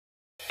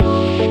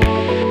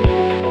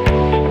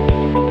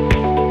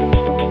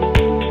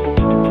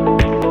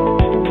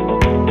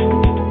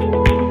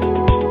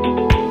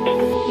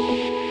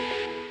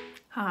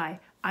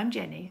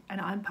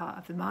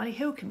the Marley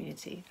Hill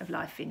community of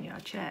Life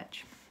Vineyard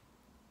Church.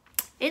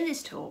 In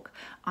this talk,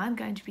 I'm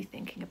going to be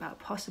thinking about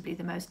possibly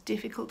the most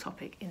difficult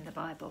topic in the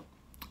Bible,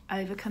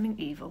 overcoming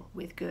evil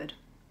with good.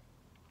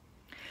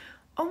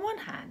 On one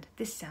hand,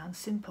 this sounds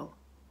simple.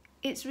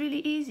 It's really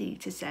easy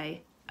to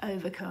say,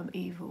 overcome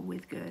evil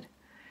with good.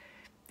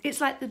 It's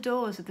like the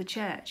doors of the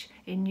church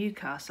in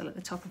Newcastle at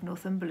the top of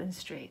Northumberland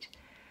Street.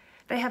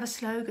 They have a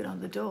slogan on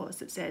the doors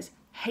that says,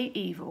 hate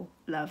evil,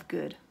 love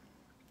good.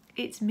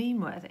 It's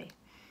meme-worthy.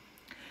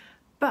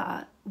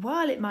 But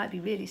while it might be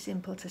really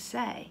simple to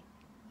say,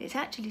 it's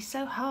actually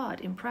so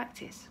hard in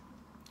practice.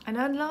 And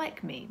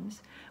unlike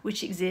memes,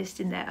 which exist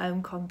in their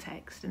own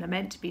context and are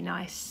meant to be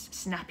nice,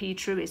 snappy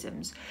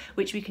truisms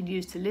which we can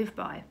use to live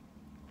by,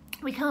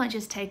 we can't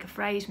just take a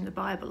phrase from the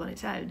Bible on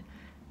its own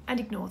and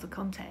ignore the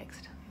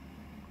context.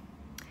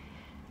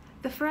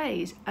 The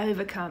phrase,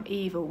 overcome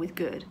evil with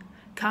good,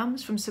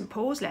 comes from St.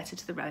 Paul's letter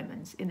to the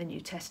Romans in the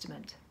New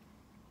Testament.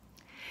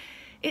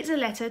 It's a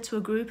letter to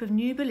a group of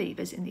new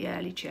believers in the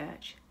early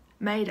church,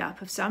 made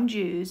up of some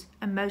Jews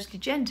and mostly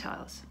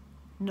Gentiles,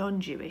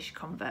 non-Jewish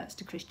converts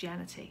to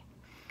Christianity.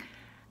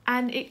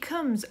 And it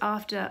comes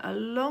after a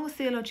long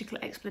theological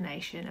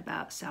explanation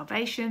about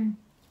salvation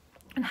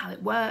and how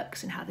it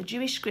works and how the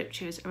Jewish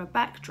scriptures are a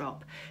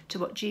backdrop to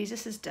what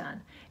Jesus has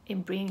done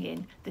in bringing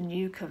in the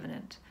new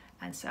covenant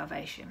and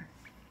salvation.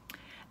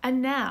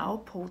 And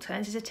now Paul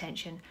turns his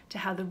attention to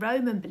how the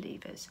Roman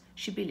believers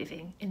should be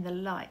living in the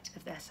light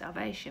of their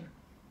salvation.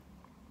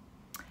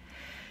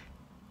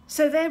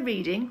 So they're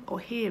reading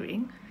or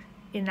hearing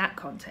in that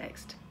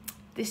context,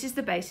 this is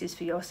the basis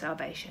for your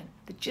salvation,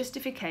 the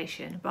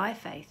justification by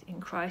faith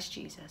in Christ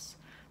Jesus,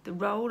 the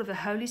role of the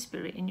Holy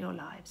Spirit in your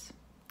lives.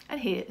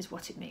 And here is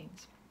what it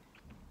means.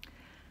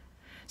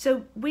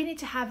 So we need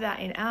to have that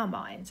in our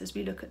minds as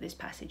we look at this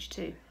passage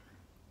too.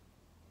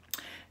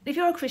 If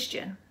you're a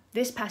Christian,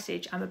 this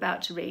passage I'm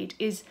about to read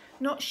is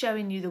not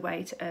showing you the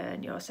way to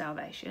earn your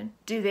salvation.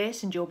 Do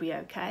this and you'll be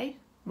okay,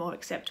 more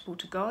acceptable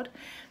to God.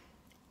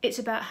 It's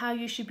about how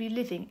you should be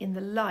living in the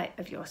light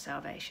of your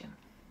salvation.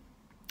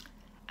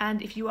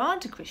 And if you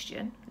aren't a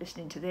Christian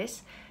listening to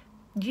this,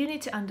 you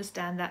need to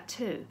understand that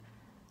too.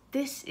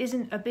 This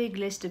isn't a big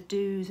list of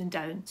do's and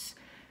don'ts,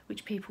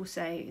 which people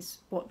say is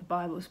what the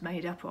Bible's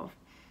made up of.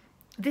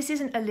 This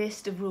isn't a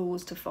list of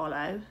rules to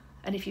follow,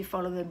 and if you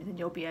follow them, then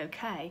you'll be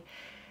okay.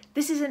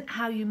 This isn't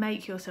how you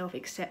make yourself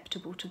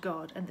acceptable to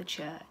God and the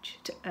church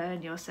to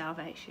earn your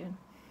salvation.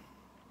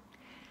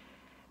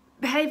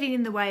 Behaving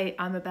in the way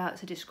I'm about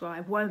to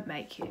describe won't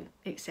make you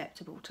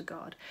acceptable to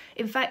God.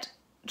 In fact,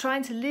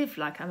 trying to live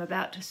like I'm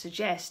about to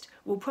suggest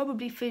will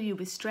probably fill you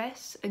with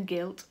stress and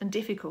guilt and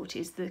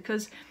difficulties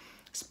because,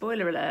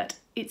 spoiler alert,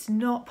 it's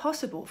not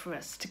possible for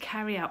us to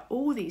carry out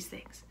all these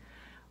things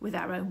with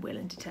our own will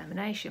and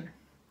determination.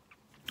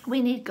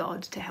 We need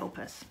God to help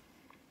us.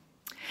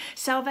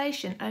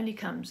 Salvation only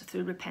comes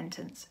through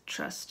repentance,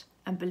 trust,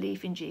 and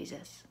belief in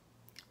Jesus.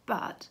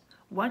 But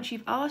once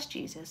you've asked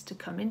Jesus to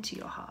come into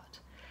your heart,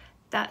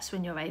 that's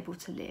when you're able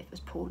to live as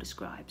Paul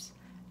describes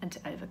and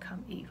to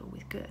overcome evil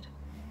with good.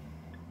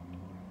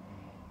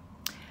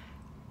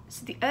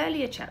 So the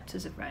earlier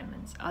chapters of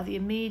Romans are the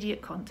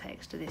immediate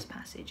context of this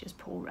passage as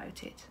Paul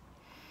wrote it,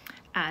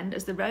 and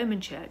as the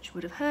Roman church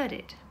would have heard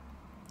it.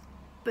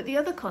 But the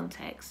other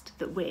context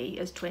that we,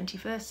 as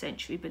 21st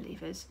century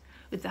believers,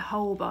 with the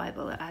whole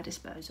Bible at our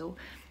disposal,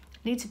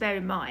 need to bear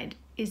in mind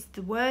is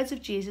the words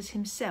of Jesus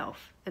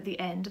himself at the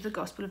end of the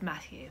Gospel of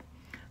Matthew,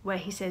 where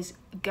he says,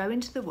 "Go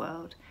into the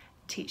world,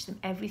 teach them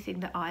everything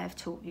that I have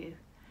taught you.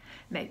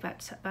 Make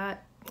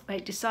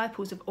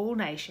disciples of all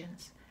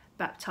nations,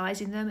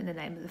 baptizing them in the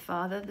name of the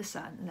Father, the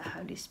Son, and the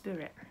Holy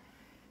Spirit."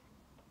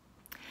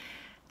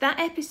 That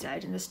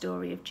episode in the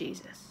story of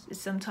Jesus is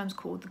sometimes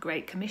called the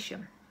Great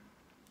Commission.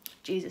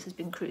 Jesus has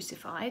been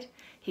crucified,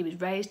 he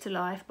was raised to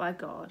life by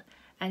God,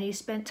 and he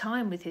spent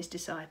time with his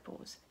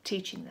disciples,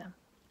 teaching them.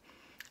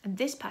 And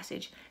this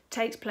passage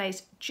takes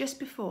place just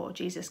before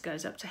Jesus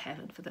goes up to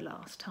heaven for the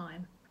last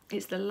time.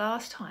 It's the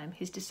last time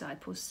his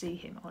disciples see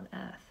him on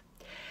earth.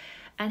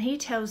 And he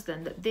tells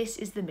them that this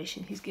is the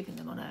mission he's given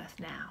them on earth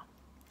now,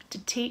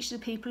 to teach the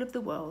people of the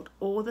world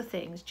all the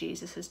things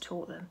Jesus has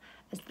taught them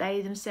as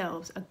they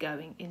themselves are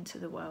going into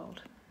the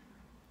world.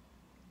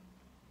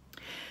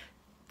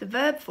 The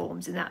verb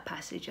forms in that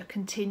passage are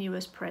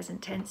continuous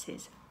present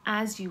tenses.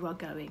 As you are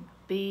going,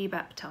 be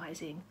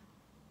baptizing,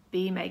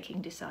 be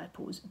making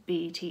disciples,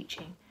 be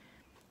teaching.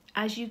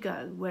 As you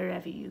go,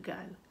 wherever you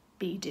go,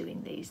 be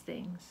doing these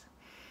things.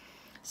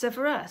 So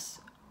for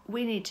us,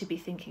 we need to be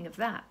thinking of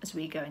that as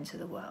we go into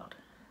the world.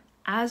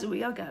 As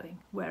we are going,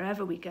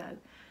 wherever we go,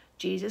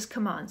 Jesus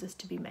commands us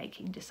to be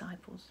making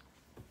disciples.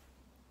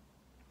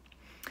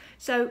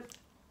 So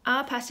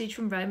our passage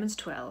from Romans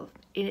 12,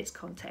 in its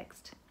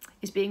context,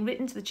 is being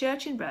written to the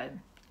church in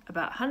Rome,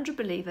 about 100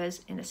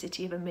 believers in a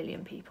city of 1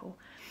 million people,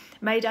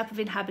 made up of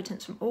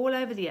inhabitants from all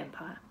over the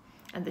empire,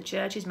 and the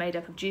church is made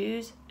up of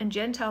Jews and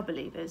Gentile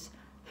believers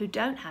who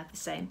don't have the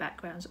same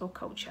backgrounds or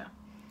culture,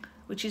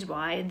 which is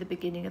why in the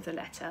beginning of the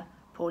letter,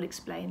 Paul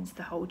explains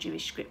the whole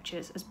Jewish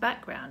scriptures as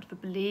background for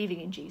believing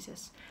in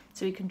Jesus,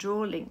 so he can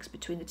draw links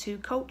between the two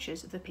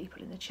cultures of the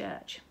people in the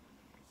church.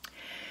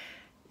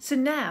 So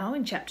now,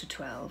 in chapter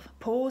 12,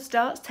 Paul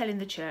starts telling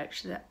the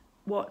church that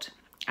what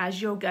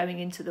 "as you're going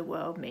into the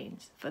world"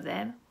 means for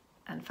them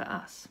and for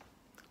us.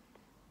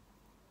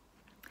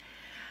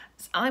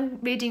 So I'm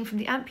reading from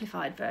the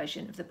Amplified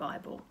version of the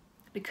Bible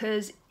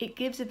because it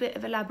gives a bit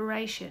of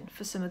elaboration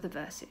for some of the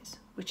verses,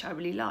 which I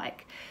really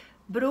like,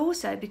 but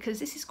also because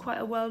this is quite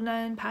a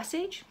well-known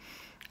passage.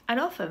 And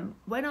often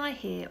when I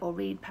hear or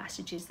read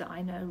passages that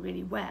I know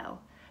really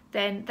well,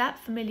 then that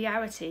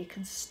familiarity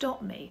can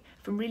stop me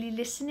from really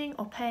listening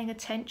or paying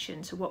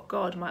attention to what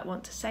God might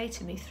want to say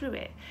to me through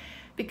it,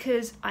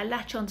 because I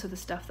latch onto the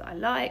stuff that I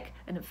like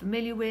and am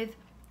familiar with,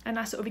 and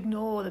I sort of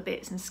ignore the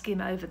bits and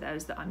skim over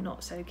those that I'm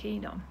not so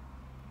keen on.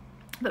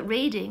 But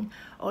reading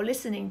or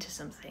listening to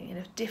something in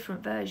a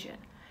different version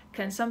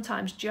can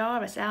sometimes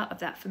jar us out of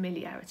that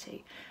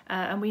familiarity,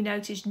 and we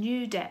notice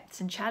new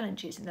depths and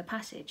challenges in the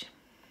passage.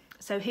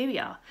 So here we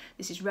are.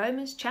 This is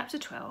Romans chapter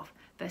 12,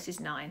 verses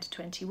 9 to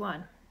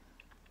 21.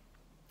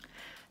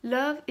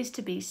 Love is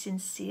to be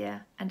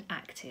sincere and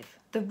active,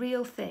 the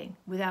real thing,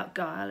 without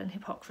guile and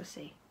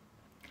hypocrisy.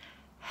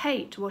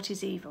 Hate what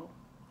is evil.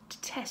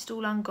 Detest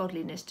all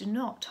ungodliness. Do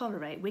not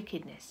tolerate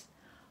wickedness.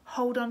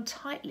 Hold on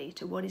tightly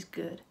to what is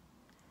good.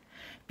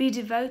 Be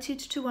devoted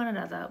to one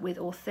another with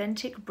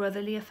authentic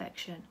brotherly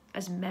affection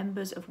as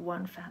members of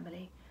one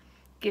family.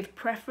 Give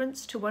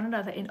preference to one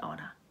another in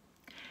honour.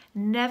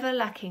 Never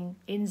lacking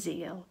in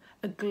zeal,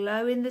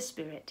 aglow in the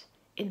Spirit,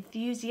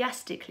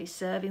 enthusiastically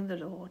serving the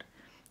Lord,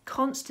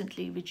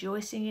 constantly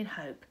rejoicing in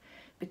hope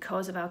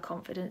because of our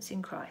confidence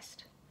in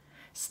Christ.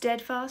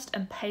 Steadfast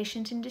and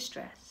patient in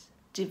distress,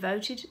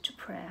 devoted to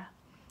prayer,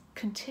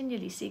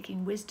 continually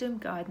seeking wisdom,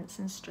 guidance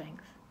and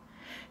strength,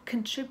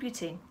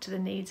 contributing to the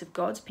needs of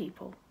God's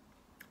people,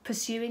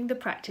 pursuing the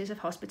practice of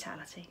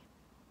hospitality.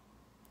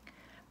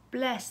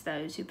 Bless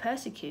those who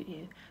persecute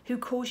you, who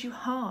cause you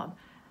harm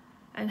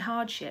and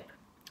hardship.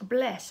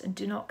 Bless and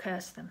do not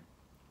curse them.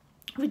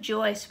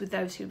 Rejoice with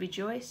those who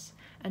rejoice,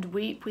 and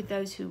weep with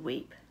those who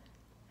weep.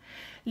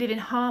 Live in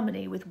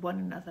harmony with one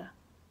another.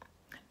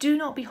 Do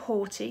not be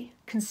haughty,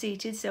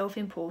 conceited,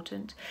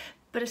 self-important,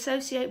 but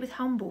associate with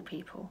humble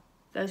people,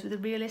 those with a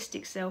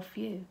realistic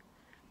self-view.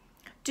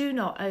 Do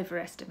not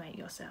overestimate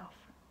yourself.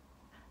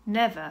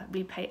 Never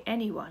repay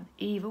anyone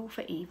evil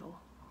for evil.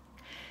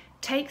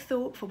 Take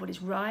thought for what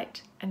is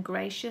right and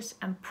gracious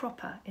and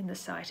proper in the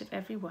sight of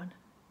everyone.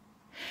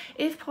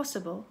 If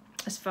possible,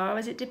 as far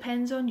as it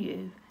depends on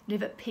you,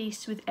 live at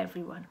peace with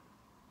everyone.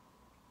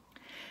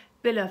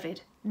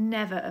 Beloved,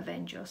 never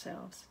avenge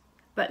yourselves,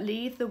 but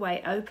leave the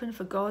way open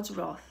for God's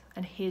wrath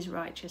and his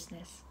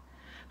righteousness.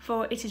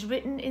 For it is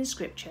written in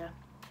Scripture,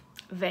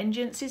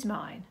 "Vengeance is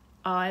mine,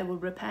 I will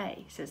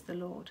repay," says the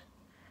Lord.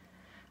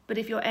 But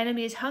if your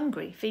enemy is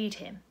hungry, feed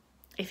him.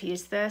 If he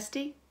is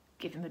thirsty,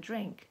 give him a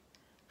drink.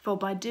 For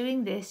by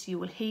doing this you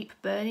will heap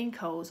burning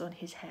coals on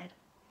his head.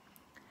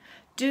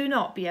 Do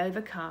not be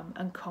overcome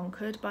and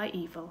conquered by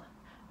evil,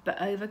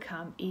 but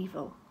overcome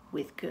evil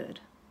with good.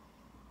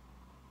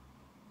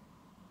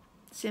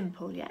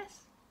 Simple,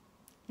 yes?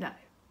 No.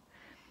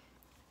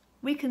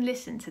 We can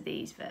listen to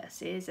these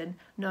verses and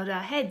nod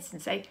our heads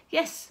and say,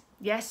 yes,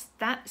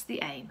 that's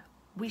the aim.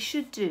 We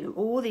should do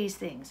all these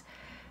things.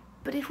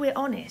 But if we're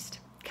honest,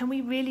 can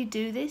we really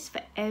do this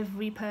for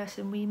every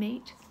person we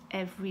meet,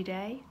 every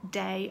day,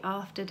 day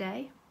after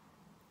day?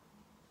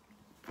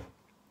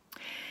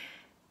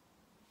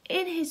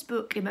 In his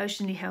book,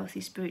 Emotionally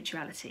Healthy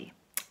Spirituality,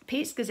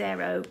 Pete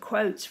Scazzero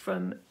quotes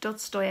from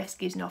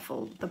Dostoevsky's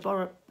novel,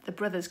 The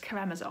Brothers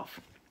Karamazov.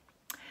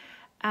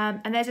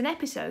 And there's an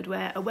episode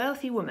where a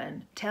wealthy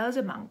woman tells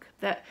a monk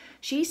that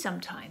she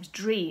sometimes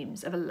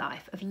dreams of a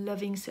life of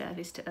loving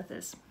service to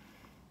others.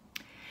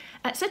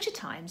 At such a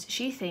times,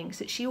 she thinks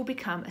that she will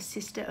become a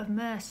sister of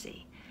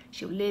mercy.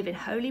 She'll live in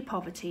holy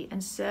poverty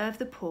and serve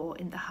the poor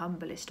in the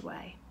humblest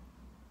way.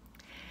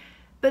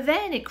 But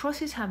then it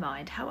crosses her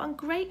mind how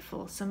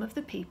ungrateful some of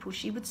the people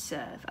she would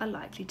serve are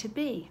likely to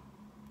be.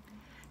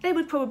 They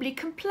would probably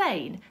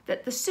complain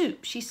that the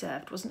soup she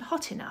served wasn't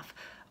hot enough,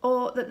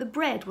 or that the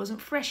bread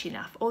wasn't fresh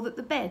enough, or that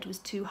the bed was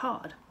too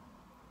hard.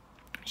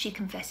 She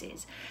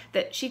confesses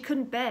that she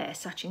couldn't bear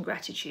such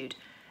ingratitude,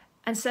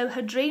 and so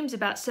her dreams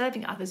about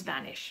serving others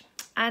vanish,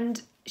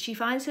 and she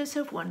finds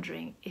herself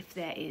wondering if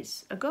there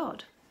is a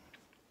God.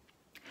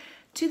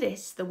 To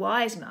this, the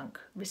wise monk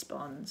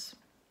responds,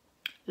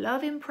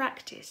 "Love in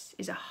practice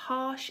is a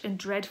harsh and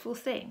dreadful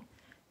thing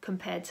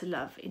compared to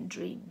love in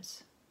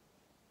dreams."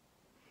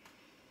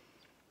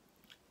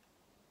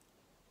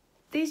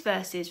 These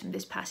verses from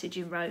this passage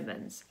in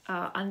Romans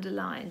are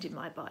underlined in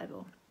my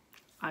Bible.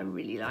 I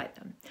really like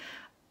them.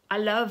 I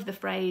love the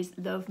phrase,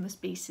 "love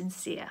must be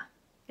sincere."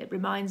 It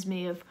reminds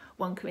me of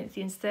 1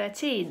 Corinthians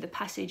 13, the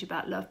passage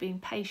about love being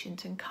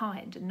patient and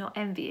kind and not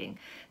envying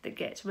that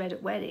gets read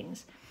at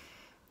weddings.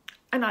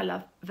 And I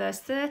love verse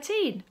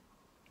 13,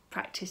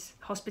 practice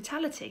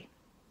hospitality.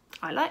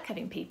 I like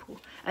having people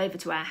over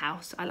to our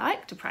house. I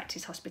like to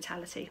practice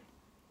hospitality.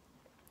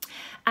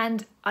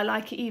 And I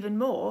like it even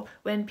more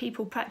when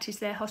people practice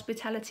their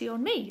hospitality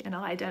on me and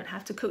I don't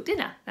have to cook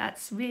dinner.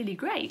 That's really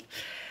great.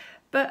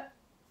 But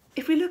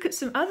if we look at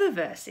some other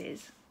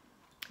verses,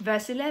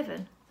 verse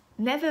 11,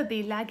 never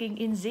be lagging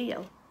in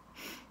zeal.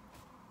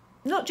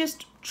 Not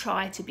just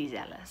try to be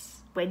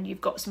zealous when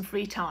you've got some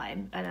free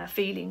time and are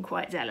feeling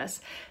quite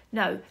zealous.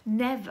 No,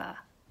 never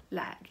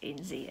lag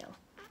in zeal.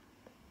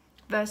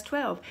 Verse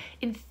 12,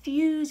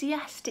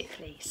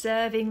 enthusiastically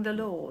serving the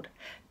Lord,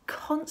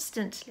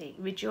 constantly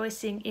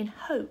rejoicing in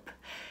hope,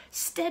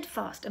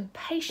 steadfast and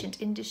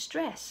patient in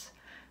distress,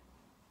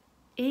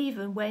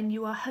 even when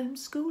you are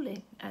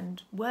homeschooling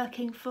and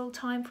working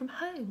full-time from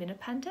home in a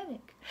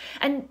pandemic.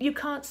 And you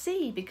can't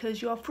see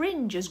because your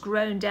fringe has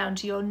grown down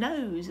to your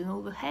nose and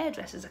all the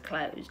hairdressers are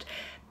closed.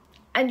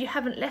 And you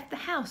haven't left the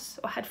house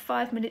or had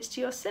 5 minutes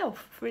to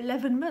yourself for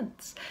 11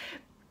 months.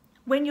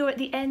 When you're at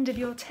the end of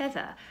your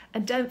tether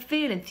and don't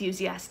feel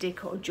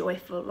enthusiastic or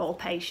joyful or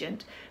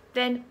patient,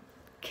 then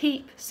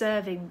keep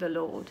serving the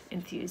Lord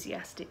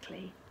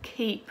enthusiastically.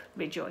 Keep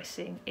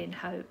rejoicing in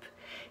hope.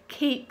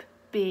 Keep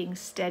being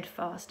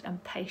steadfast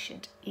and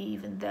patient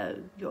even though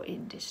you're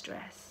in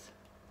distress.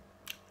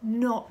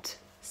 Not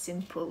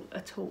simple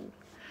at all.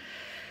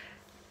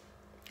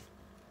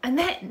 And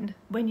then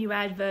when you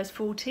add verse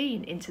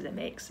 14 into the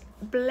mix,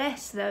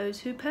 bless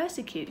those who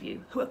persecute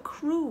you, who are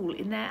cruel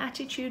in their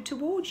attitude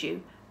towards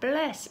you.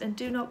 Bless and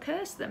do not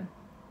curse them.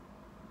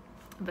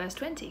 Verse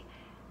 20,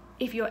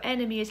 if your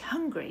enemy is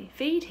hungry,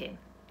 feed him.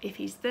 If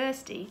he's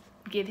thirsty,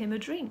 give him a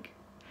drink.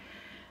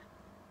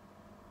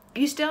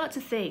 You start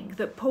to think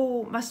that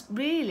Paul must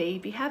really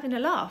be having a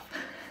laugh.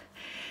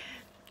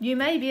 You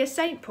may be a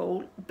Saint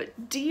Paul,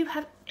 but do you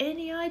have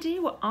any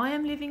idea what I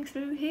am living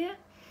through here?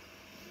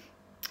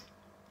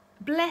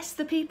 Bless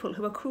the people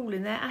who are cruel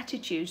in their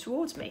attitude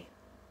towards me.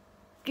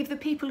 Give the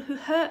people who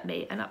hurt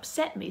me and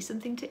upset me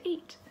something to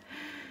eat.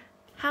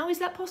 How is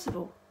that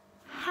possible?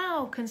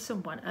 How can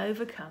someone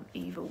overcome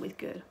evil with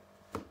good?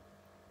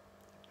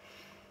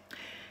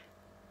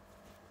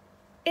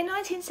 In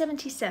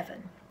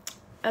 1977,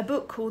 a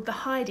book called The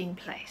Hiding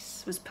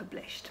Place was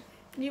published.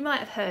 You might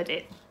have heard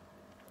it.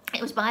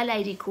 It was by a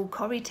lady called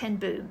Corrie ten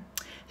Boom,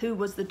 who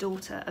was the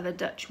daughter of a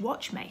Dutch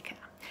watchmaker.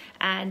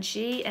 And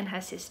she and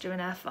her sister and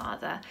her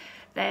father,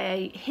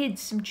 they hid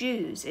some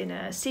Jews in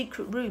a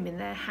secret room in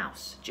their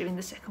house during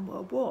the Second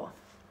World War.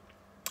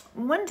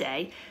 One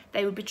day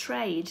they were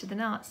betrayed to the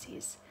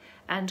Nazis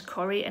and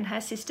Corrie and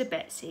her sister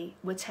Betsy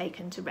were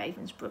taken to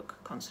Ravensbrück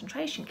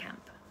concentration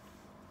camp.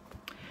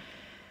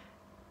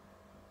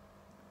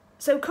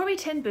 So Corrie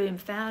ten Boom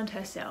found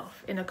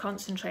herself in a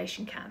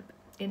concentration camp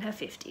in her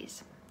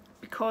 50s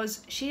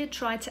because she had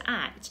tried to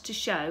act to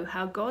show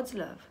how God's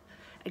love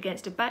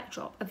against a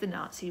backdrop of the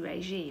Nazi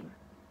regime.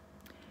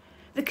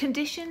 The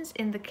conditions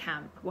in the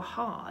camp were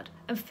hard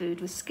and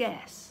food was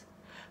scarce.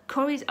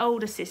 Corrie's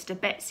older sister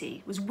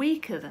Betsy was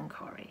weaker than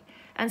Corrie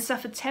and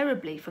suffered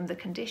terribly from the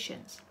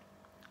conditions.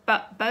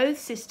 But both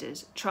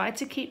sisters tried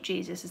to keep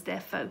Jesus as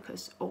their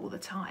focus all the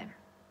time.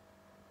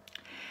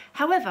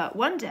 However,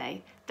 one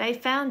day they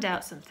found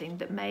out something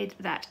that made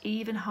that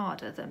even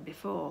harder than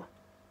before.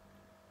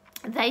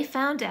 They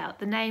found out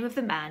the name of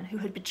the man who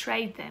had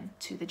betrayed them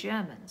to the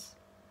Germans.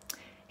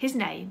 His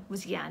name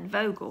was Jan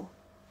Vogel.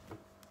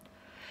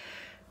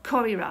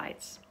 Corrie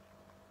writes,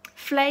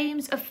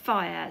 flames of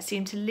fire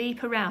seemed to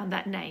leap around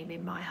that name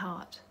in my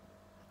heart.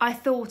 I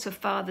thought of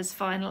Father's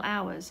final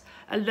hours,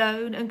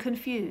 alone and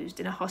confused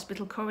in a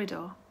hospital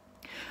corridor,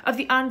 of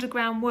the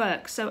underground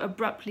work so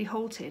abruptly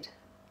halted.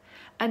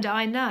 And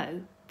I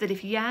know that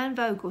if Jan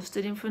Vogel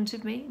stood in front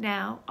of me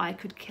now, I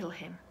could kill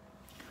him.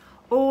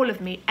 All of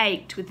me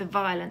ached with the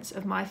violence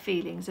of my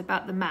feelings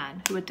about the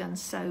man who had done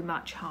so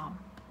much harm.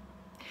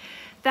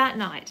 That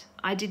night,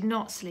 I did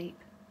not sleep,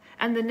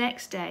 and the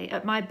next day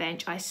at my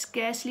bench, I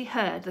scarcely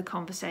heard the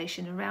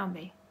conversation around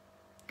me.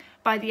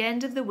 By the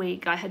end of the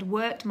week, I had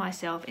worked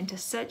myself into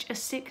such a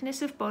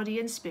sickness of body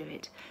and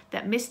spirit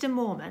that Mr.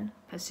 Mormon,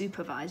 her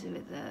supervisor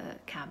at the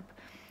camp,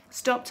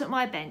 stopped at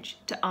my bench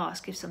to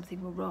ask if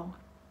something were wrong.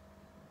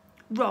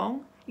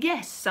 Wrong?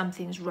 Yes,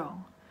 something's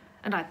wrong.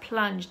 And I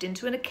plunged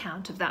into an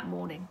account of that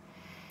morning.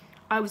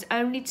 I was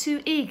only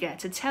too eager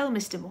to tell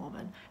Mr.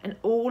 Mormon and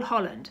all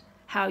Holland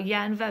how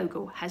Jan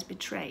Vogel has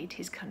betrayed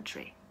his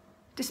country.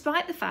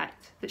 Despite the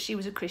fact that she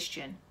was a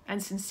Christian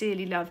and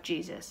sincerely loved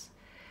Jesus,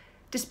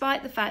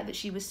 despite the fact that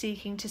she was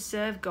seeking to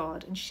serve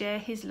God and share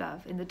his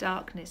love in the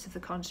darkness of the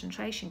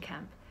concentration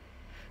camp,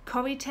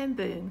 Corrie ten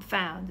Boom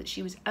found that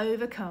she was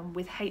overcome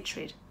with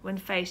hatred when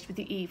faced with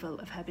the evil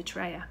of her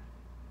betrayer.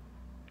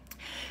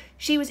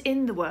 She was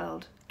in the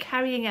world,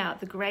 carrying out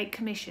the Great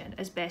Commission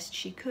as best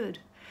she could,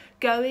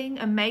 going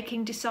and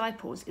making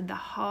disciples in the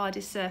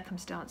hardest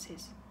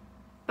circumstances.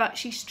 But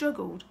she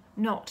struggled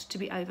not to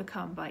be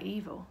overcome by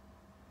evil.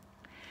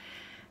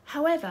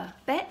 However,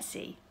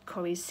 Betsy,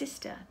 Corrie's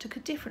sister, took a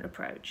different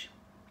approach.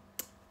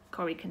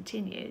 Corrie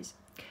continues,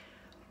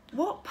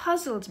 what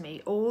puzzled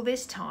me all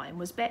this time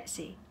was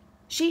Betsy.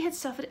 She had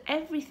suffered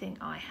everything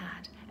I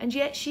had, and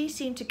yet she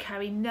seemed to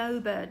carry no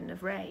burden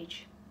of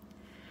rage.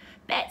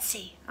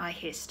 "Betsy," I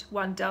hissed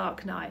one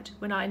dark night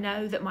when I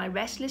know that my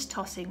restless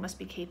tossing must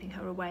be keeping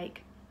her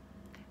awake.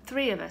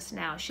 3 of us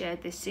now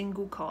shared this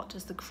single cot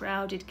as the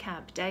crowded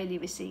camp daily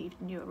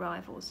received new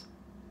arrivals.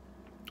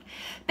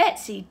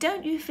 "Betsy,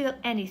 don't you feel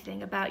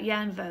anything about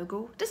Jan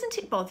Vogel? Doesn't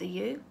it bother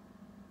you?"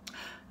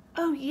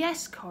 "Oh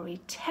yes, Corrie,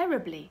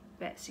 terribly,"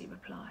 Betsy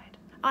replied.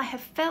 "I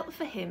have felt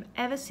for him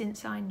ever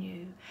since I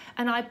knew,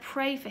 and I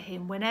pray for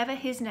him whenever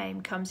his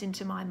name comes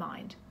into my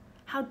mind.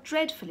 How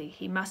dreadfully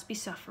he must be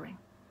suffering."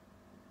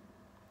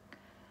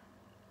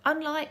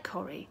 Unlike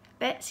Corrie,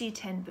 Betsy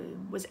ten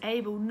Boom was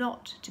able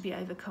not to be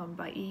overcome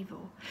by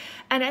evil,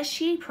 and as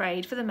she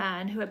prayed for the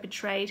man who had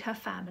betrayed her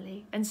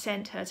family and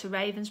sent her to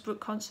Ravensbrück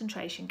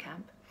concentration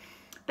camp,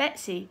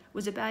 Betsy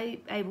was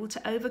able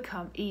to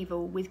overcome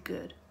evil with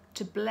good,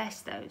 to bless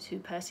those who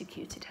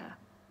persecuted her.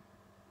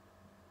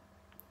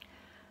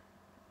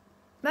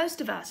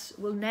 Most of us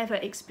will never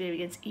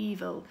experience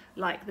evil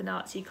like the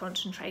Nazi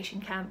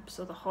concentration camps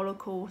or the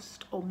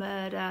Holocaust or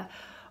murder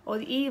or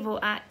the evil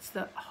acts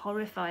that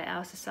horrify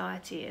our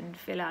society and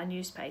fill our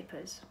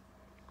newspapers.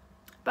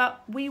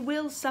 But we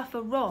will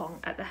suffer wrong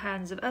at the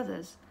hands of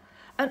others,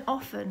 and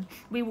often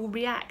we will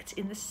react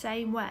in the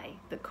same way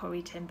that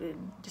Corrie ten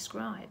Boom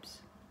describes.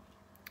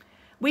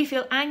 We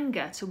feel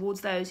anger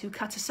towards those who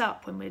cut us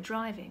up when we're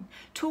driving,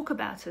 talk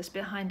about us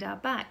behind our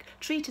back,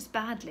 treat us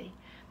badly.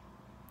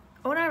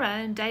 On our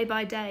own, day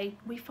by day,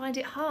 we find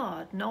it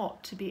hard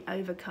not to be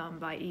overcome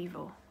by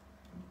evil.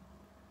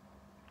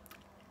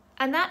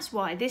 And that's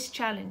why this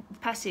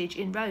passage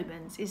in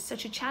Romans is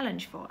such a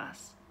challenge for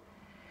us.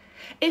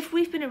 If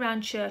we've been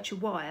around church a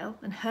while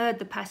and heard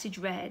the passage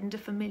read and are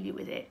familiar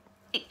with it,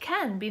 it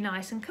can be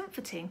nice and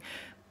comforting.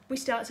 We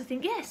start to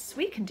think, yes,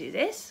 we can do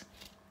this.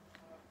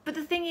 But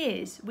the thing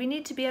is, we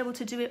need to be able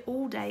to do it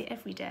all day,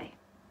 every day.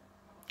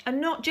 And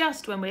not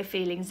just when we're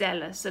feeling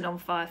zealous and on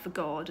fire for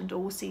God and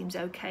all seems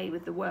okay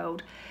with the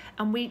world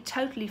and we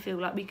totally feel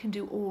like we can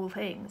do all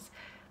things,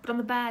 but on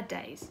the bad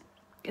days,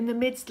 in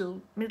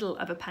the middle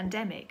of a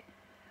pandemic,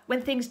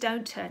 when things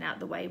don't turn out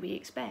the way we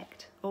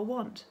expect or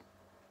want.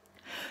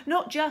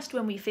 Not just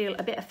when we feel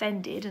a bit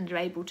offended and are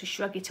able to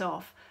shrug it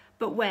off,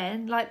 but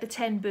when, like the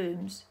 10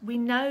 Booms, we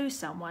know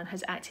someone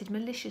has acted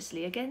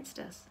maliciously against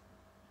us.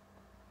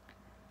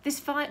 This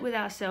fight with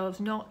ourselves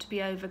not to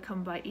be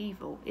overcome by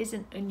evil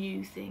isn't a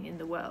new thing in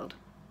the world.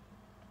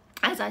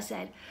 As I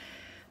said,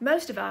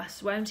 most of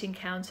us won't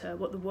encounter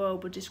what the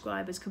world would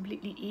describe as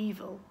completely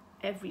evil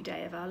every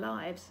day of our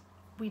lives.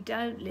 We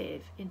don't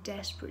live in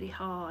desperately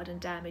hard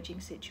and damaging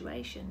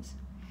situations.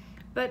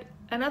 But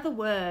another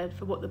word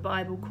for what the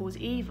Bible calls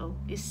evil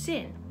is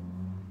sin.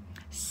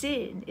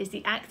 Sin is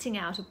the acting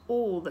out of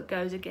all that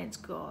goes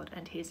against God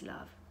and his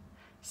love.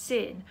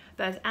 Sin,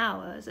 both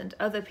ours and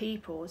other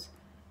people's,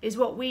 is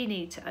what we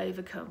need to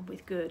overcome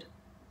with good.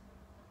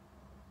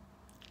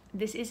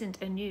 This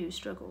isn't a new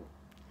struggle.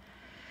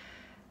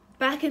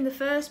 Back in the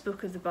first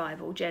book of the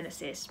Bible,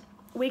 Genesis,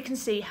 we can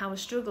see how a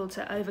struggle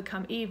to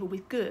overcome evil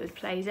with good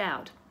plays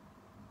out,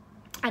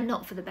 and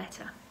not for the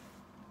better.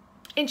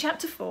 In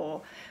chapter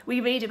 4,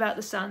 we read about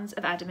the sons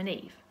of Adam and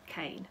Eve,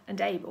 Cain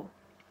and Abel.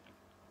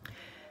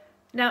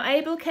 Now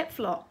Abel kept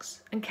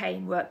flocks and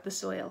Cain worked the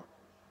soil.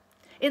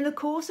 In the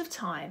course of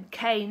time,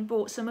 Cain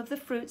brought some of the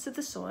fruits of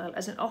the soil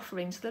as an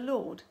offering to the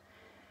Lord,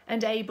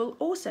 and Abel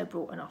also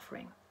brought an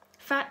offering,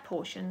 fat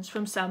portions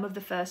from some of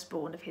the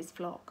firstborn of his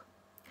flock.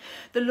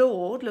 The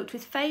Lord looked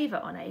with favour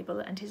on Abel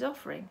and his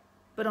offering,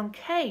 but on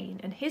Cain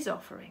and his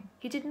offering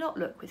he did not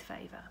look with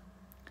favour.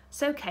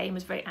 So Cain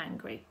was very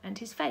angry, and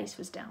his face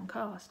was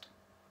downcast.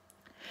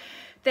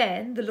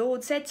 Then the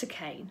Lord said to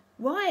Cain,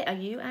 "Why are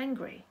you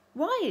angry?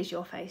 Why is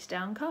your face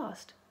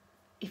downcast?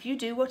 If you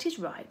do what is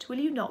right, will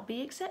you not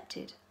be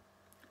accepted?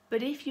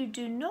 But if you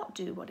do not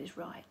do what is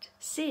right,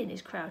 sin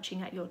is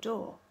crouching at your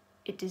door.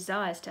 It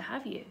desires to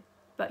have you,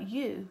 but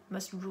you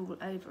must rule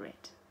over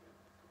it."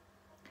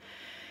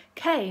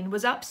 Cain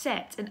was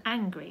upset and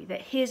angry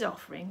that his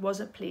offering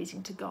wasn't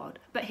pleasing to God,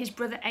 but his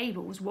brother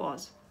Abel's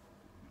was.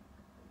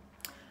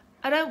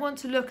 I don't want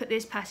to look at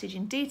this passage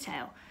in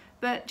detail,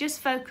 but just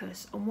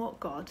focus on what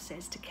God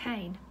says to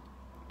Cain.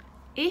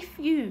 If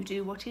you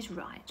do what is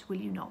right, will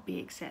you not be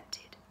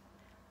accepted?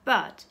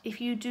 But if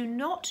you do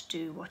not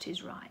do what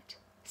is right,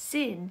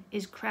 sin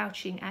is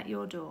crouching at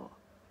your door.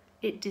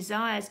 It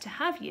desires to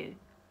have you,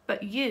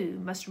 but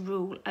you must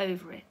rule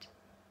over it.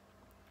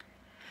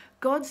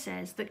 God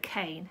says that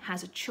Cain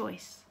has a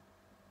choice.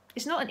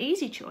 It's not an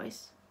easy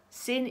choice.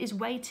 Sin is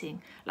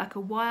waiting like a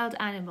wild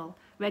animal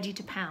ready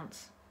to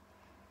pounce.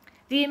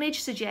 The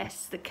image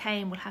suggests that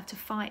Cain will have to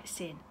fight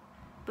sin,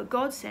 but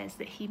God says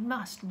that he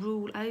must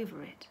rule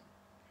over it.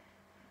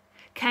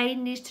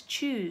 Cain needs to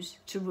choose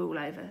to rule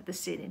over the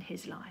sin in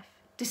his life,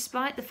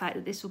 despite the fact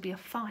that this will be a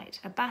fight,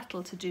 a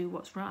battle to do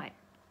what's right.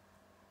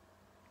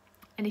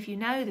 And if you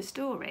know the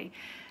story,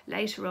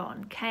 later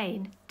on,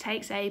 Cain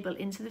takes Abel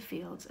into the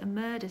fields and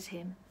murders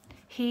him.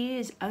 He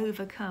is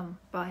overcome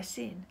by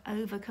sin,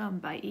 overcome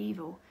by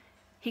evil.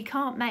 He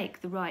can't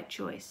make the right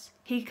choice.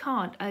 He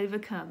can't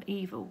overcome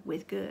evil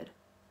with good.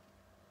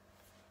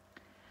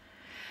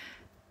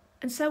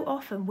 And so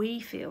often we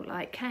feel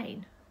like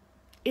Cain.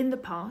 In the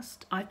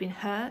past, I've been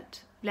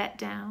hurt, let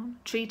down,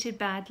 treated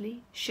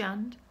badly,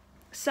 shunned,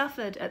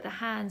 suffered at the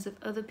hands of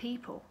other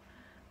people.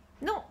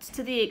 Not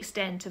to the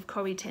extent of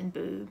Corrie ten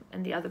Boom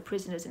and the other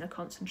prisoners in a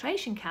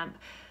concentration camp,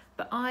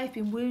 but I've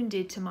been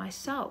wounded to my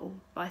soul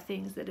by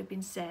things that have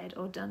been said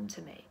or done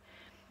to me.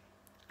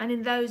 And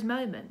in those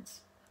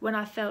moments, when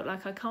I felt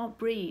like I can't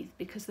breathe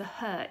because the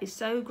hurt is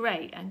so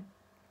great and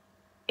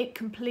it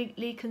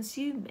completely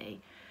consumed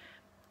me,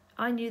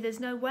 I knew there's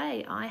no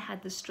way I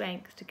had the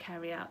strength to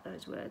carry out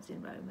those words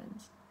in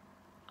Romans.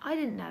 I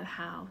didn't know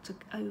how to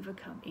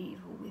overcome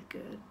evil with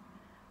good.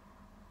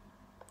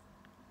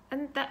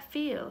 And that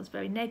feels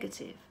very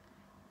negative.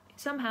 It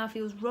somehow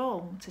feels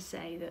wrong to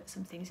say that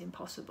something's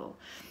impossible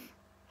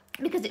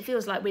because it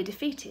feels like we're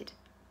defeated.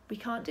 We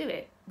can't do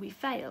it. We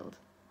failed.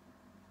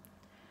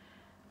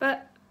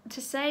 But to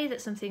say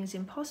that something's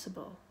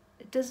impossible,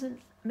 it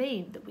doesn't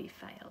mean that we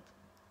failed.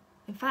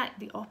 In fact,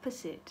 the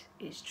opposite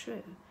is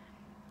true.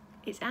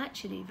 It's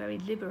actually very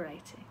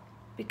liberating,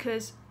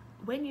 because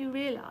when you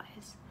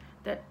realise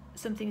that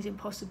something's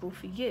impossible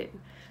for you,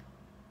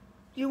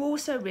 you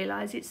also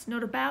realise it's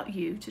not about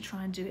you to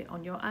try and do it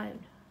on your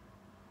own.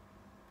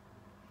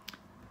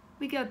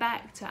 We go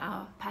back to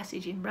our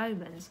passage in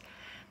Romans.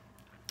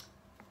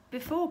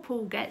 Before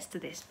Paul gets to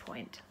this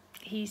point,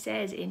 he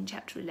says in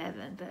chapter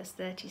 11, verse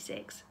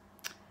 36,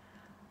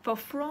 "For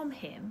from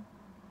him,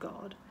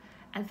 God,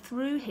 and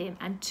through him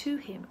and to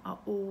him are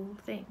all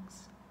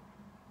things."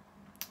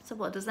 So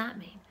what does that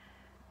mean?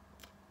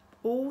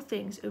 All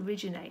things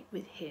originate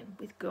with him,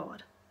 with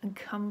God, and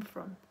come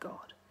from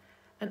God.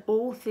 And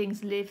all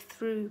things live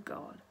through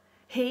God.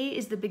 He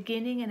is the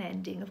beginning and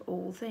ending of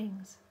all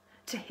things.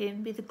 To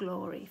him be the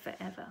glory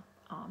forever.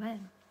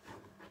 Amen.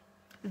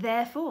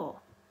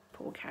 Therefore,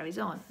 Paul carries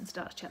on and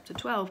starts chapter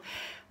 12.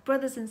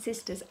 Brothers and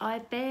sisters, I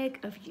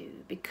beg of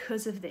you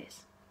because of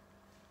this.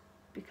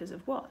 Because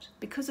of what?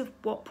 Because of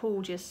what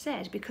Paul just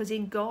said. Because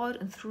in God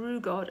and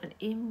through God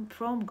and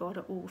from God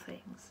are all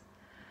things.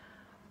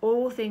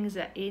 All things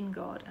are in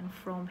God and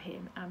from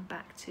him and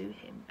back to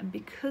him. And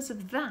because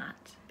of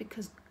that,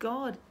 because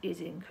God is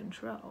in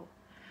control,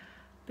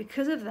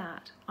 because of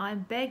that, I'm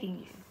begging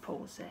you,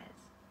 Paul says,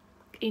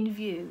 in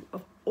view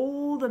of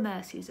all the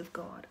mercies of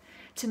God,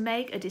 to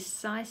make a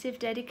decisive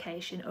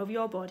dedication of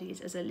your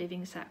bodies as a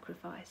living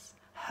sacrifice,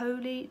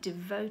 holy,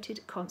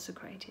 devoted,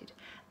 consecrated,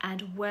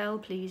 and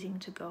well-pleasing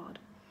to God,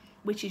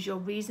 which is your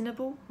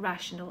reasonable,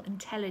 rational,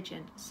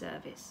 intelligent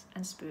service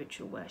and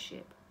spiritual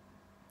worship.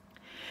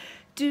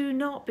 Do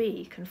not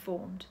be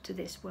conformed to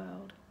this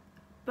world,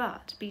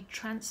 but be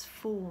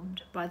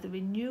transformed by the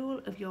renewal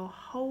of your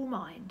whole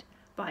mind,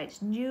 by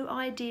its new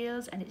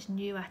ideals and its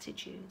new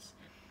attitudes,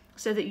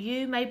 so that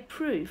you may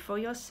prove for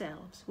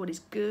yourselves what is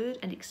good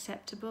and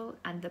acceptable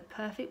and the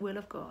perfect will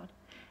of God,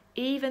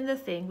 even the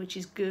thing which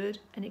is good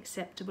and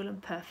acceptable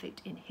and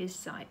perfect in his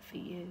sight for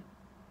you.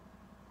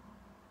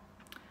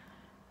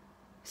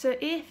 So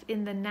if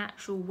in the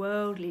natural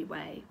worldly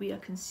way we are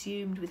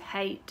consumed with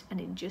hate and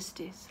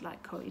injustice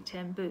like Corrie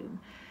ten Boom,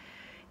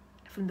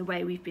 from the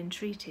way we've been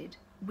treated,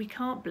 we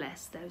can't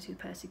bless those who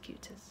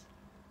persecute us.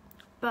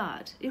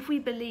 But if we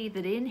believe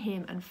that in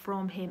him and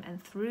from him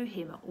and through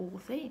him are all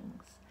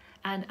things,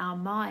 and our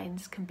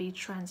minds can be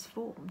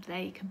transformed,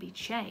 they can be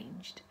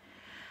changed,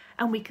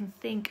 and we can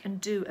think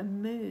and do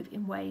and move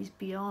in ways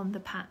beyond the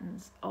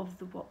patterns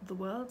of what the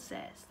world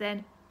says,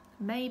 then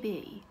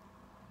maybe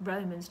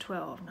Romans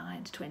 12,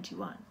 9 to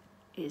 21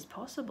 is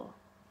possible.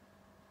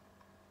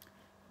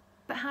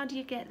 But how do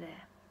you get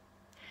there?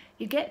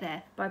 You get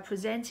there by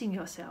presenting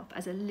yourself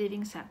as a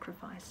living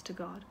sacrifice to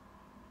God.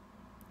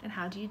 And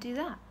how do you do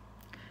that?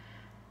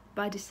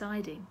 By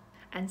deciding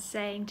and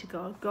saying to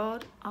God,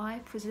 God, I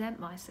present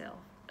myself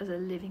as a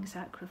living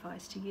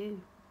sacrifice to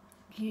you.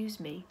 Use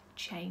me,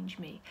 change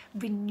me,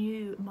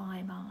 renew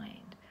my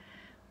mind.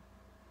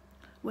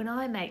 When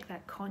I make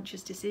that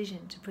conscious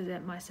decision to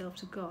present myself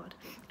to God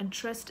and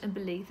trust and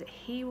believe that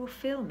he will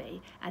fill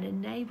me and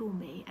enable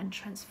me and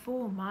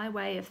transform my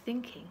way of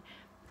thinking,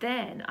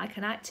 then I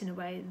can act in a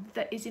way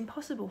that is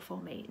impossible for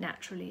me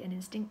naturally and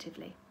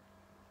instinctively.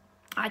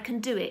 I can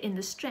do it in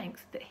the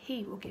strength that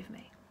he will give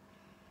me.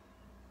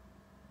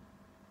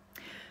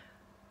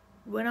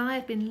 When I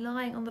have been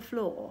lying on the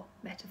floor,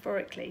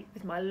 metaphorically,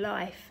 with my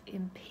life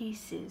in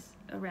pieces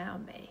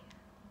around me,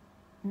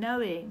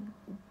 knowing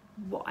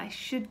what I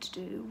should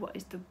do, what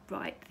is the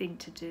right thing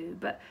to do,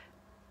 but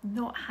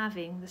not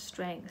having the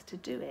strength to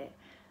do it,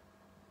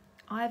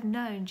 I've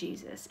known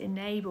Jesus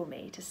enable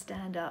me to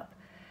stand up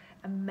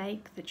and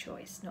make the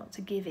choice not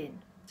to give in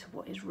to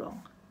what is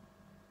wrong,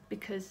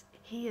 because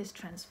he has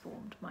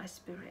transformed my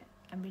spirit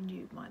and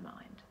renewed my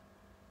mind.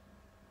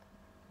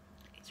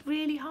 It's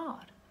really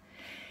hard.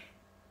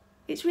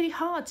 It's really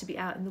hard to be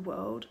out in the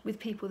world with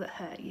people that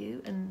hurt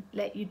you and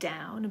let you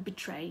down and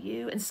betray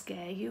you and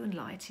scare you and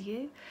lie to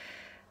you.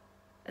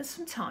 And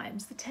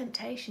sometimes the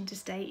temptation to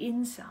stay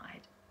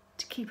inside,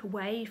 to keep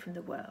away from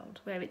the world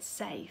where it's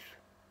safe,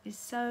 is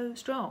so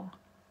strong.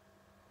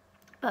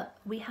 But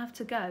we have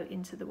to go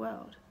into the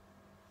world.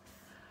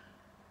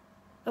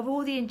 of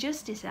all the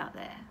injustice out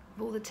there,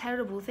 of all the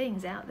terrible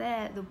things out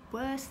there, the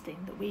worst thing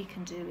that we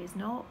can do is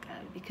not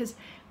go, because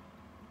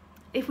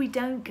if we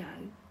don't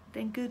go,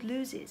 then good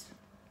loses.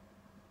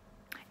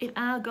 If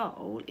our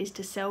goal is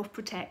to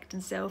self-protect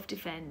and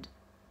self-defend,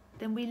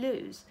 then we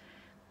lose.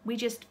 We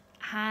just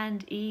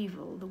hand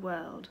evil the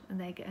world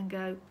and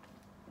go,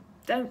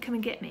 don't come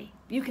and get me.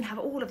 You can have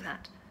all of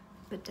that,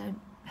 but don't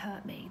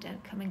hurt me.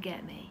 Don't come and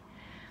get me.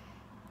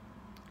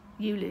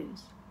 You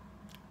lose.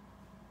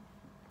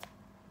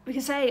 We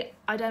can say,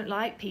 I don't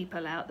like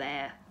people out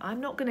there.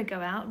 I'm not going to go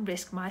out and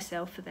risk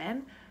myself for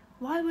them.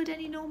 Why would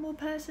any normal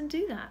person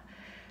do that?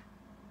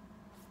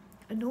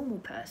 A normal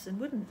person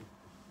wouldn't,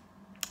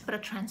 but a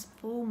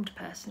transformed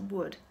person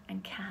would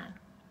and can.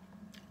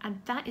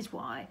 And that is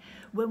why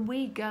when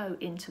we go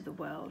into the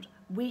world,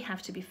 we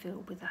have to be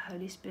filled with the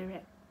Holy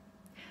Spirit.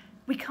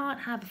 We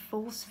can't have a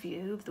false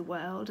view of the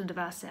world and of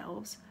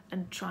ourselves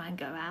and try and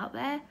go out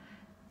there.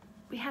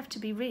 We have to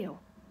be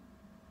real.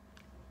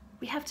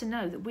 We have to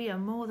know that we are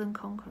more than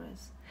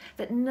conquerors,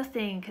 that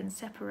nothing can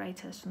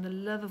separate us from the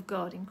love of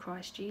God in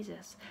Christ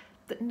Jesus,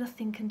 that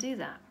nothing can do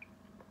that.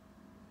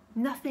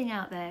 Nothing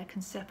out there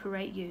can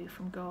separate you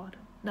from God.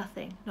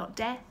 Nothing. Not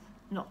death,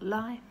 not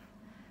life,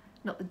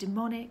 not the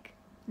demonic.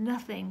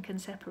 Nothing can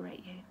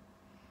separate you.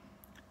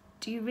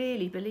 Do you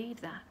really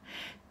believe that?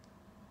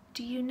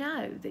 Do you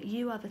know that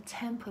you are the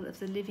temple of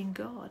the living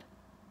God?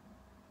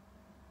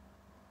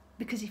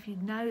 Because if you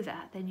know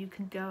that, then you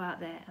can go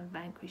out there and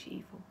vanquish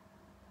evil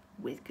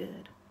with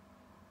good.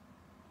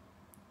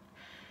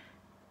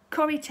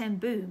 Corrie ten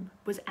Boom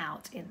was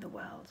out in the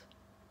world.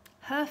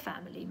 Her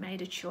family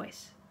made a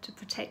choice to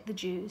protect the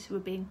Jews who were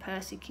being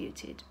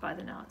persecuted by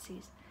the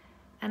Nazis,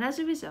 and as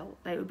a result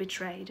they were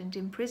betrayed and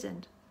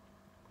imprisoned.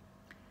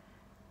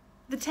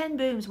 The ten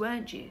Booms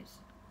weren't Jews,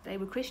 they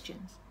were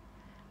Christians.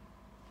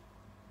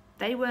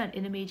 They weren't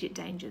in immediate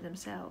danger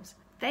themselves.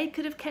 They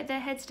could have kept their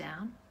heads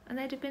down and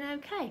they'd have been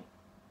okay.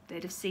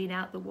 They'd have seen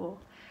out the war.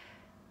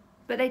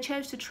 But they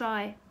chose to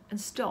try and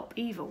stop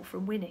evil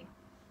from winning.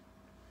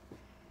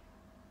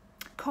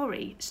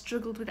 Corrie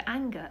struggled with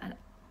anger and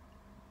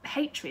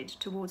hatred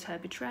towards her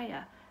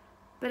betrayer,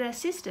 but her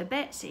sister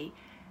Betsy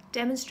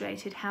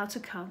demonstrated how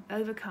to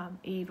overcome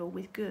evil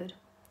with good,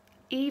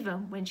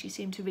 even when she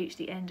seemed to reach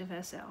the end of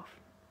herself.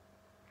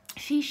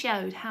 She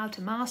showed how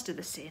to master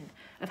the sin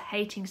of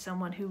hating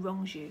someone who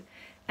wrongs you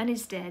and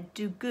instead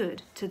do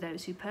good to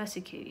those who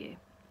persecute you.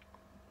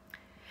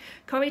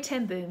 Corrie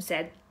ten Boom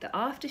said that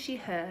after she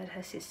heard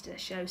her sister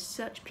show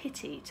such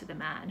pity to the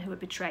man who had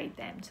betrayed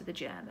them to the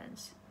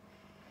Germans,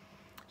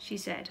 she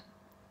said,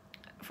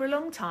 "For a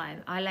long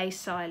time I lay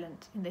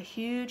silent in the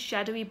huge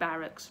shadowy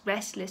barracks,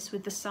 restless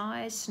with the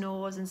sighs,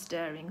 snores and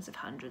stirrings of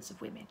hundreds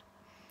of women.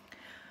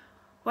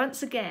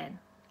 Once again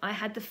I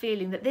had the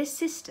feeling that this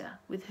sister,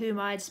 with whom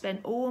I had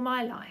spent all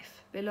my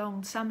life,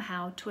 belonged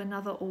somehow to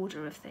another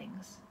order of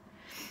things.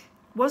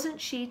 Wasn't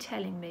she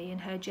telling me in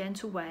her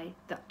gentle way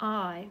that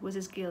I was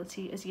as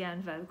guilty as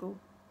Jan Vogel?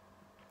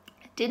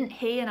 Didn't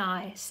he and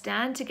I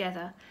stand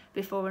together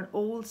before an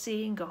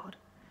all-seeing God,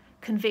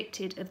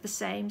 convicted of the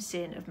same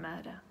sin of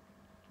murder?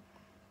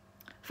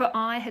 For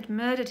I had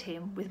murdered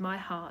him with my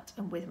heart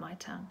and with my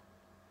tongue.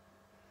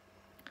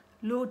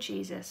 Lord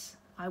Jesus,"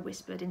 I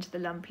whispered into the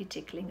lumpy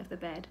tickling of the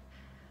bed,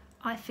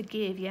 "I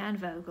forgive Jan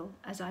Vogel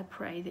as I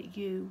pray that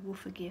you will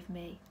forgive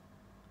me.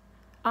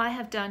 I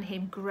have done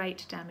him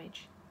great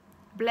damage.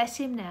 Bless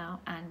him now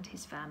and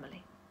his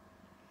family."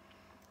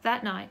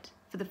 That night,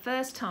 for the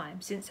first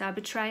time since our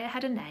betrayer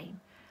had a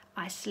name,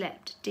 I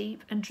slept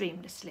deep and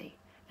dreamlessly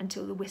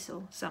until the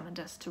whistle summoned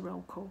us to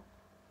roll call.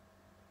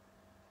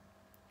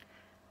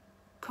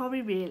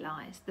 Corrie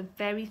realised the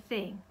very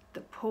thing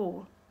that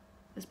Paul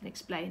has been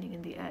explaining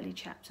in the early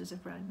chapters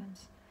of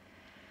Romans.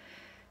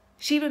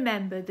 She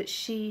remembered that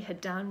she had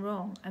done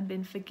wrong and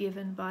been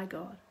forgiven by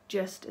God,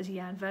 just as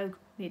Jan Vogel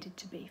needed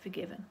to be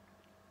forgiven.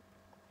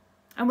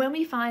 And when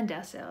we find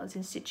ourselves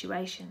in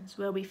situations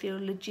where we feel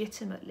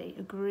legitimately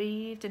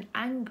aggrieved and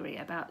angry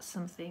about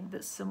something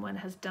that someone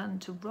has done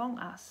to wrong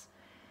us,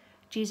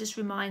 Jesus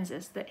reminds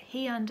us that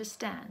he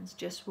understands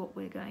just what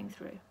we're going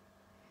through.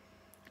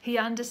 He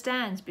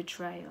understands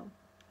betrayal,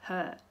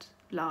 hurt,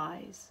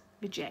 lies,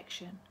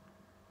 rejection.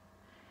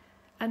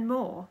 And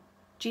more,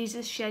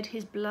 Jesus shed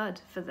his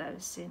blood for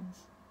those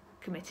sins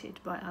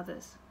committed by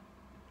others.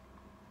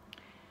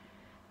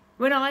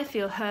 When I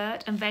feel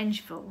hurt and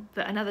vengeful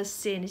that another's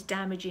sin is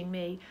damaging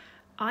me,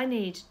 I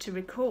need to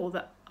recall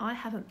that I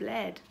haven't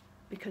bled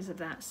because of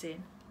that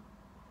sin,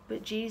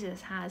 but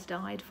Jesus has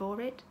died for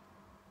it,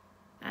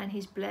 and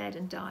he's bled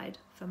and died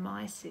for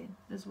my sin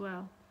as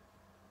well.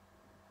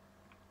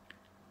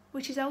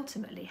 Which is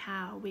ultimately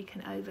how we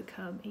can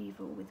overcome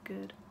evil with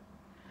good,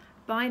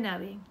 by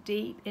knowing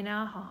deep in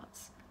our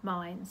hearts,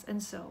 minds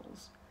and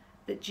souls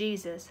that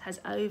Jesus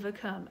has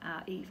overcome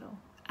our evil,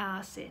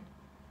 our sin,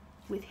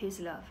 with his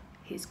love,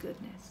 his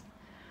goodness.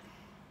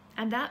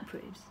 And that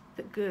proves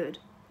that good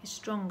is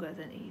stronger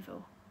than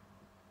evil.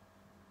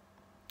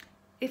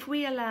 If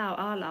we allow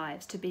our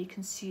lives to be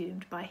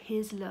consumed by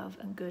his love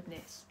and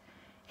goodness,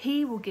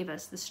 He will give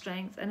us the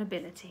strength and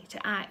ability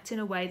to act in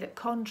a way that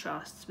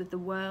contrasts with the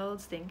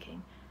world's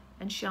thinking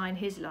and shine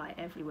his light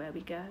everywhere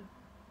we go.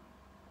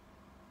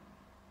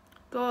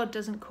 God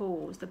doesn't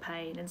cause the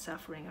pain and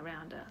suffering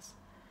around us,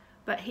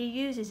 but he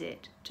uses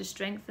it to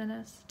strengthen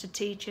us, to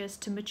teach us,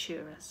 to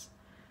mature us.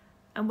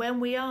 And when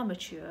we are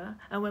mature,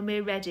 and when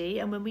we're ready,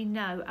 and when we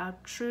know our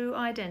true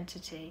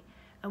identity,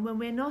 and when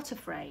we're not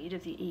afraid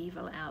of the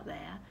evil out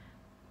there,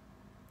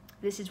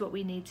 this is what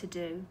we need to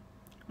do.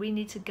 We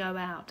need to go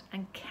out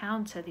and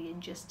counter the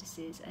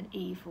injustices and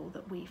evil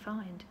that we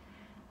find.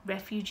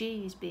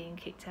 Refugees being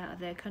kicked out of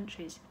their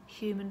countries,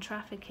 human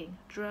trafficking,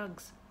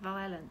 drugs,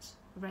 violence,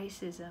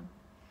 racism.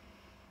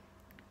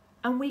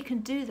 And we can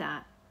do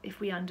that if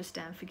we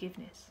understand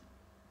forgiveness.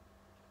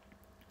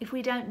 If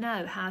we don't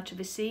know how to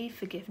receive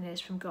forgiveness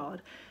from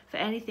God for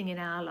anything in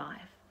our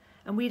life,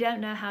 and we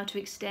don't know how to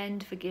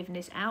extend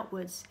forgiveness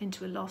outwards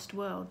into a lost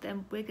world,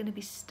 then we're going to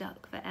be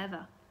stuck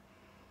forever.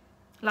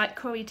 Like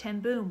Corrie ten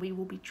Boom, we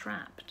will be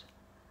trapped.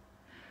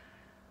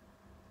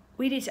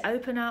 We need to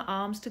open our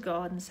arms to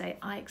God and say,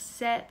 I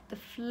accept the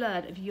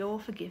flood of your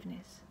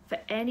forgiveness for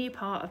any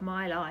part of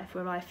my life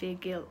where I feel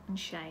guilt and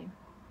shame.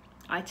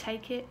 I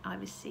take it, I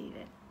receive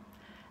it.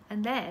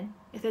 And then,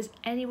 if there's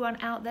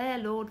anyone out there,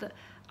 Lord, that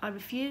I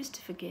refuse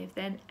to forgive,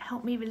 then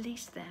help me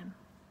release them.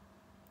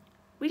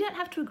 We don't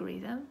have to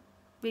agree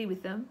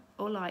with them,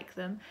 or like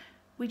them.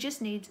 We just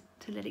need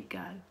to let it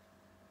go.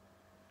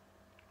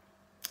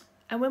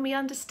 And when we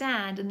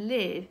understand and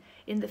live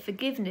in the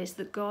forgiveness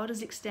that God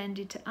has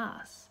extended to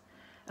us,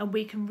 and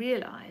we can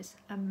realise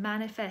and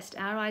manifest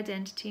our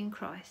identity in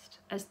Christ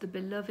as the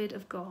beloved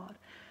of God,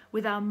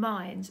 with our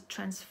minds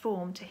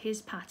transformed to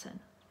his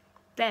pattern,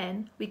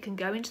 then we can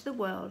go into the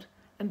world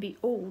and be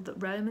all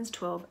that Romans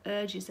 12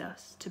 urges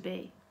us to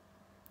be.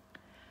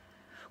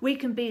 We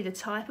can be the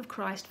type of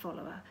Christ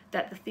follower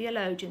that the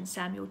theologian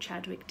Samuel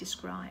Chadwick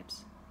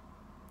describes.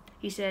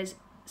 He says,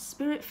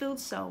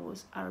 Spirit-filled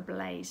souls are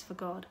ablaze for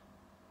God.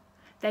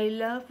 They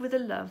love with a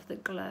love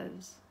that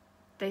glows.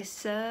 They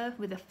serve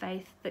with a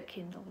faith that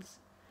kindles.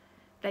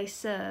 They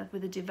serve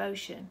with a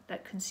devotion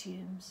that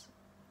consumes.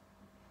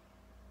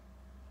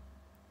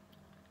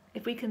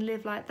 If we can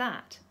live like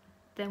that,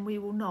 then we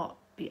will not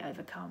be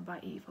overcome by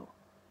evil,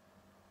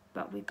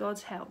 but with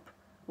God's help,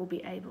 we'll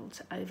be able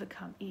to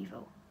overcome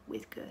evil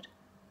with good.